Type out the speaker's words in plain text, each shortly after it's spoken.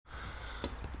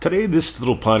Today, this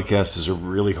little podcast is a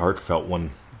really heartfelt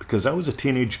one because I was a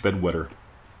teenage bedwetter.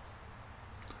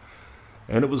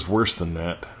 And it was worse than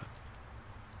that.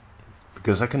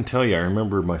 Because I can tell you, I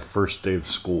remember my first day of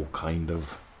school, kind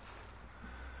of.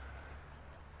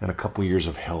 And a couple years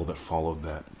of hell that followed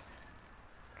that.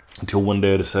 Until one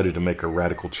day I decided to make a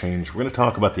radical change. We're going to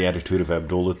talk about the attitude of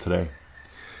Abdullah today.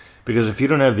 Because if you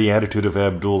don't have the attitude of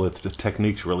Abdullah, the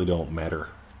techniques really don't matter.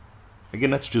 Again,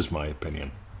 that's just my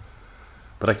opinion.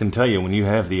 But I can tell you, when you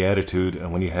have the attitude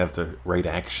and when you have the right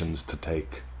actions to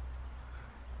take,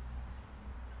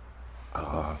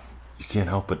 you can't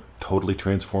help but totally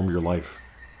transform your life.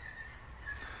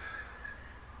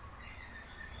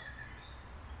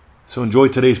 So enjoy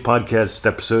today's podcast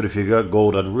episode. If you got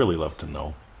gold, I'd really love to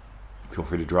know. Feel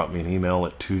free to drop me an email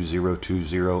at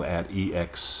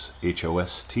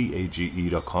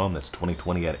 2020@exhostage.com. That's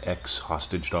 2020 at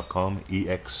xhostage.com.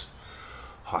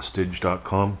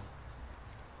 exhostage.com.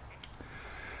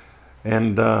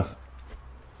 And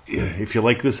if you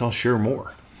like this, I'll share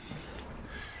more.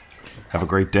 Have a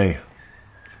great day.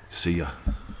 See ya.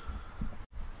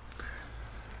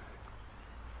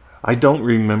 I don't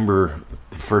remember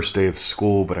the first day of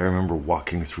school, but I remember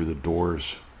walking through the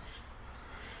doors.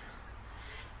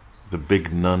 The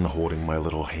big nun holding my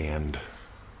little hand.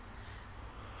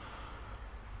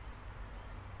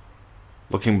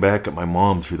 Looking back at my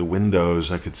mom through the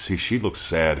windows, I could see she looked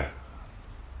sad.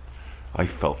 I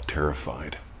felt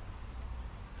terrified.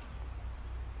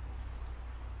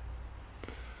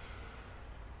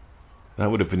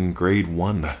 That would have been grade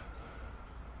 1. I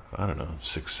don't know,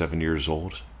 6, 7 years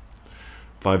old.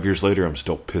 5 years later, I'm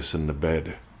still pissing the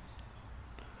bed.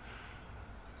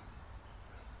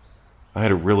 I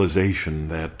had a realization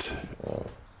that,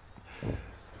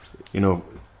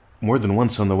 more than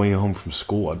once on the way home from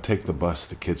school, I'd take the bus,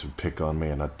 the kids would pick on me,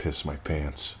 and I'd piss my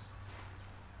pants.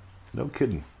 No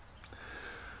kidding.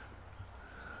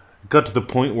 It got to the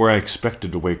point where I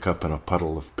expected to wake up in a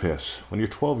puddle of piss. When you're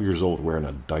 12 years old wearing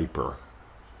a diaper,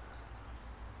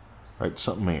 right,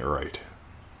 something ain't right.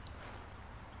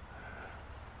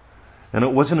 And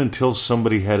it wasn't until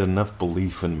somebody had enough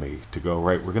belief in me to go,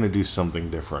 right, we're going to do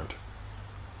something different.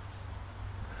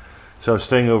 So I was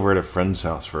staying over at a friend's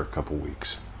house for a couple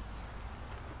weeks.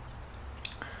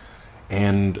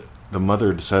 And the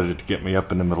mother decided to get me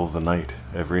up in the middle of the night,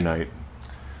 every night,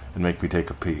 and make me take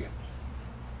a pee.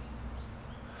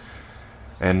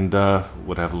 And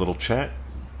would have a little chat.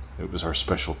 It was our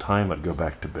special time. I'd go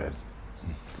back to bed.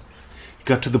 It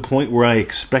got to the point where I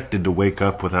expected to wake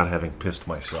up without having pissed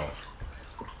myself.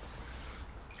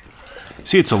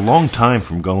 See, it's a long time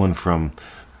from going from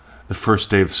the first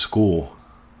day of school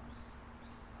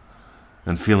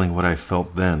and feeling what I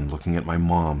felt then, looking at my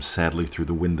mom sadly through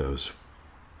the windows.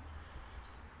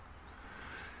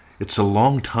 It's a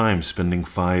long time spending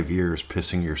 5 years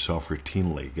pissing yourself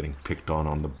routinely, getting picked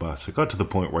on the bus. It got to the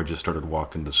point where I just started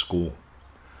walking to school.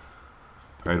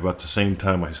 Right about the same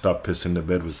time I stopped pissing the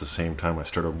bed was the same time I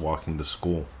started walking to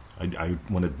school. I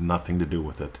wanted nothing to do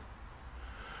with it.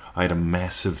 I had a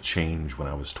massive change when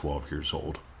I was 12 years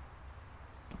old.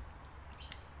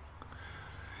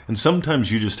 And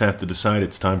sometimes you just have to decide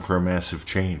it's time for a massive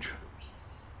change.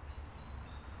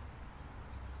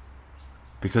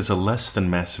 Because a less than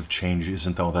massive change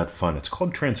isn't all that fun. It's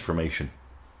called transformation.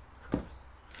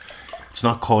 It's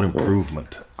not called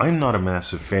improvement. I'm not a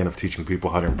massive fan of teaching people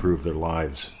how to improve their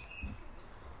lives.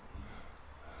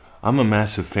 I'm a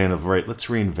massive fan of, right, let's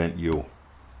reinvent you.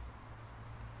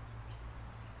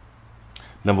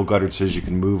 Neville Goddard says you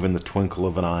can move in the twinkle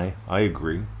of an eye. I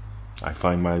agree. I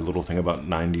find my little thing about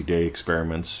 90-day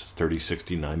experiments, 30,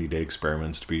 60, 90-day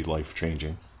experiments to be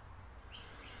life-changing.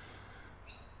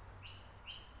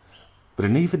 But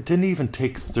it didn't even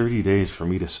take 30 days for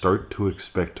me to start to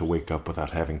expect to wake up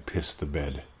without having pissed the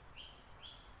bed.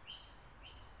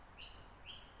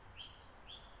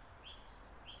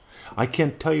 I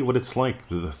can't tell you what it's like,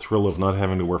 the thrill of not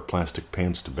having to wear plastic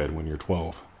pants to bed when you're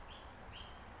 12.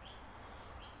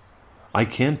 I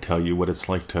can tell you what it's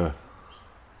like to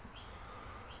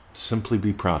simply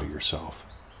be proud of yourself.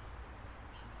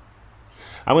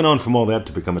 I went on from all that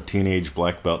to become a teenage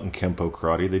black belt in Kempo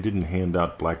Karate. They didn't hand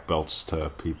out black belts to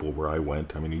people where I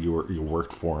went. I mean, you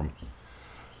worked for them.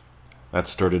 That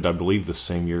started, I believe, the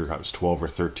same year. I was 12 or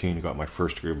 13. I got my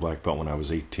first degree black belt when I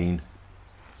was 18.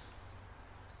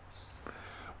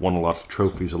 Won a lot of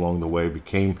trophies along the way.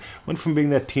 Went from being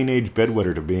that teenage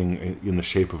bedwetter to being in the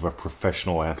shape of a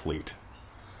professional athlete.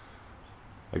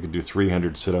 I could do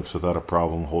 300 sit-ups without a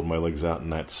problem, hold my legs out in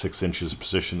that 6 inches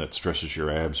position that stresses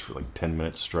your abs for like 10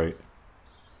 minutes straight.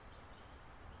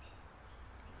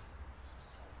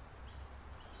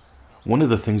 One of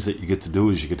the things that you get to do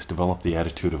is you get to develop the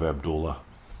attitude of Abdullah.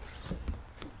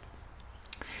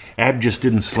 Ab just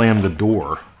didn't slam the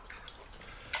door.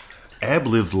 Ab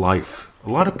lived life. A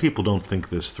lot of people don't think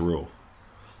this through.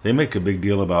 They make a big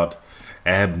deal about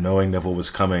Ab knowing Neville was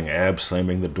coming, Ab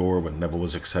slamming the door when Neville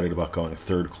was excited about going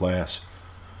third class.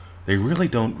 They really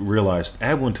don't realize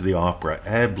Ab went to the opera.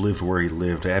 Ab lived where he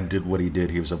lived. Ab did what he did.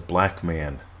 He was a black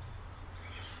man.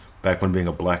 Back when being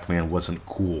a black man wasn't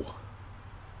cool.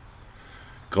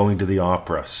 Going to the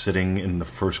opera, sitting in the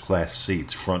first class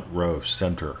seats, front row,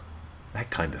 center.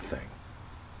 That kind of thing.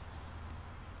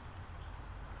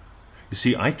 You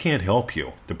see, I can't help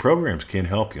you. The programs can't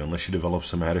help you unless you develop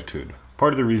some attitude.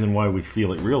 Part of the reason why we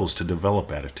feel it real is to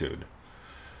develop attitude.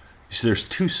 You see, there's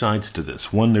two sides to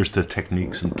this. One, there's the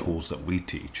techniques and tools that we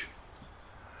teach,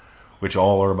 which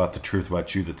all are about the truth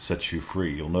about you that sets you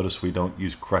free. You'll notice we don't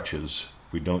use crutches.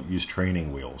 We don't use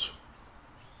training wheels.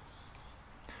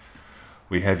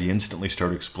 We have you instantly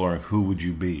start exploring who would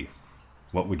you be?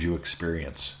 What would you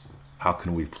experience? How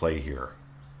can we play here?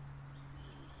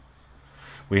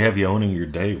 We have you owning your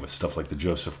day with stuff like the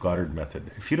Joseph Goddard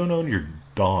method. If you don't own your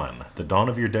dawn, the dawn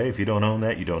of your day, if you don't own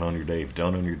that, you don't own your day. If you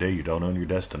don't own your day, you don't own your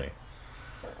destiny.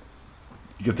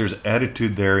 Yet there's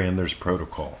attitude there and there's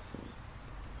protocol.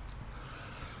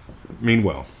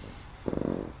 Meanwhile,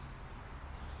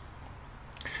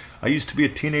 I used to be a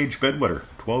teenage bedwetter,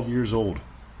 12 years old.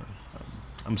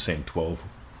 I'm saying 12.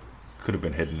 Could have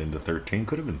been heading into 13.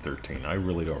 Could have been 13. I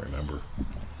really don't remember.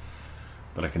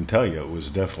 But I can tell you it was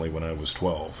definitely when I was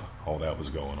 12. All that was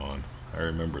going on. I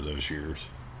remember those years.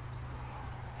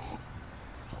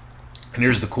 And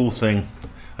here's the cool thing.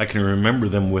 I can remember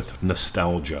them with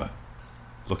nostalgia.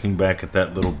 Looking back at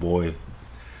that little boy,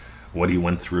 what he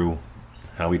went through,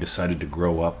 how he decided to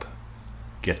grow up,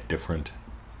 get different,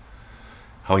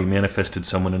 how he manifested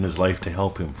someone in his life to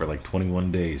help him for like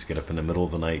 21 days, get up in the middle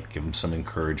of the night, give him some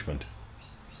encouragement,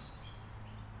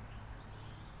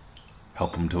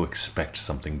 help him to expect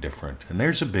something different. And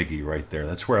there's a biggie right there.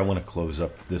 That's where I want to close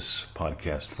up this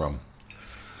podcast from.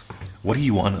 What are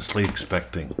you honestly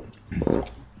expecting?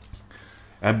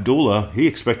 Abdullah, he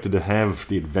expected to have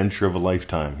the adventure of a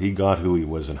lifetime. He got who he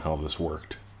was and how this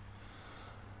worked.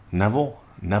 Neville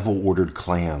ordered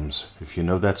clams. If you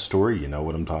know that story, you know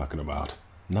what I'm talking about.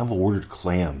 Neville ordered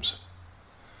clams.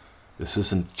 This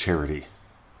isn't charity.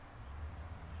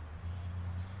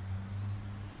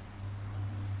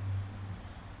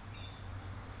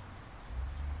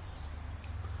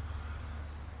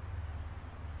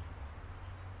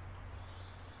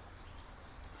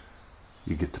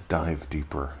 You get to dive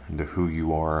deeper into who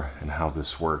you are and how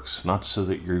this works, not so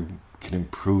that you can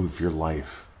improve your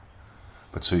life,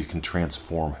 but so you can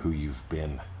transform who you've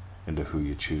been into who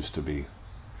you choose to be.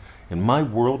 In my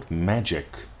world,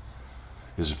 magic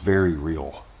is very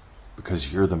real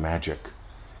because you're the magic.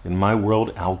 In my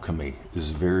world, alchemy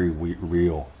is very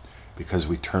real because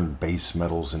we turn base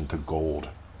metals into gold.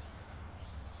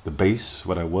 The base,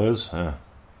 what I was, the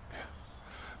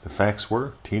facts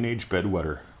were teenage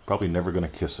bedwetter. Probably never going to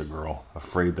kiss a girl,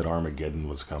 afraid that Armageddon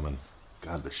was coming.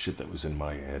 God, the shit that was in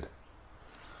my head.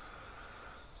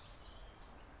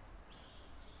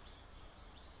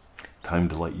 Time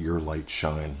to let your light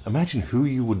shine. Imagine who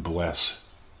you would bless.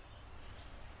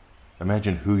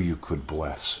 Imagine who you could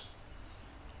bless.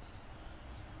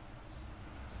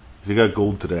 If you got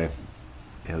gold today,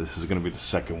 this is going to be the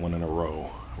second one in a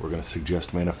row. We're going to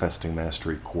suggest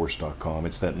ManifestingMasteryCourse.com.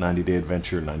 It's that 90-day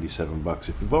adventure, $97.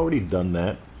 If you've already done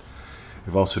that,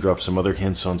 we've also dropped some other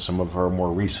hints on some of our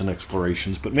more recent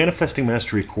explorations. But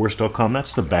ManifestingMasteryCourse.com,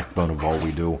 that's the backbone of all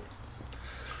we do.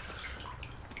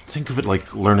 Think of it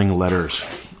like learning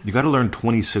letters. You got to learn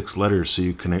 26 letters so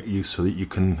that you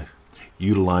can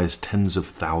utilize tens of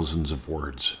thousands of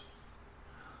words.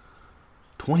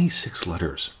 26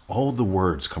 letters. All the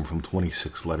words come from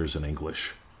 26 letters in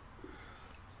English.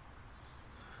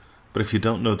 But if you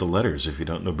don't know the letters, if you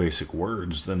don't know basic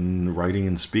words, then writing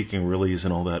and speaking really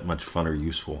isn't all that much fun or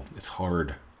useful. It's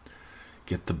hard.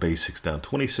 Get the basics down.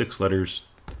 26 letters,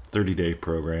 90-day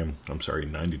program.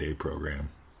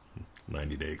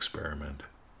 90-day experiment.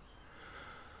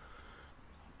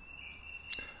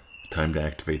 Time to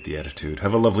activate the attitude.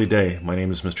 Have a lovely day. My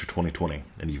name is Mr. 2020,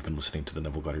 and you've been listening to the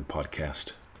Neville Goddard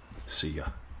Podcast. See ya.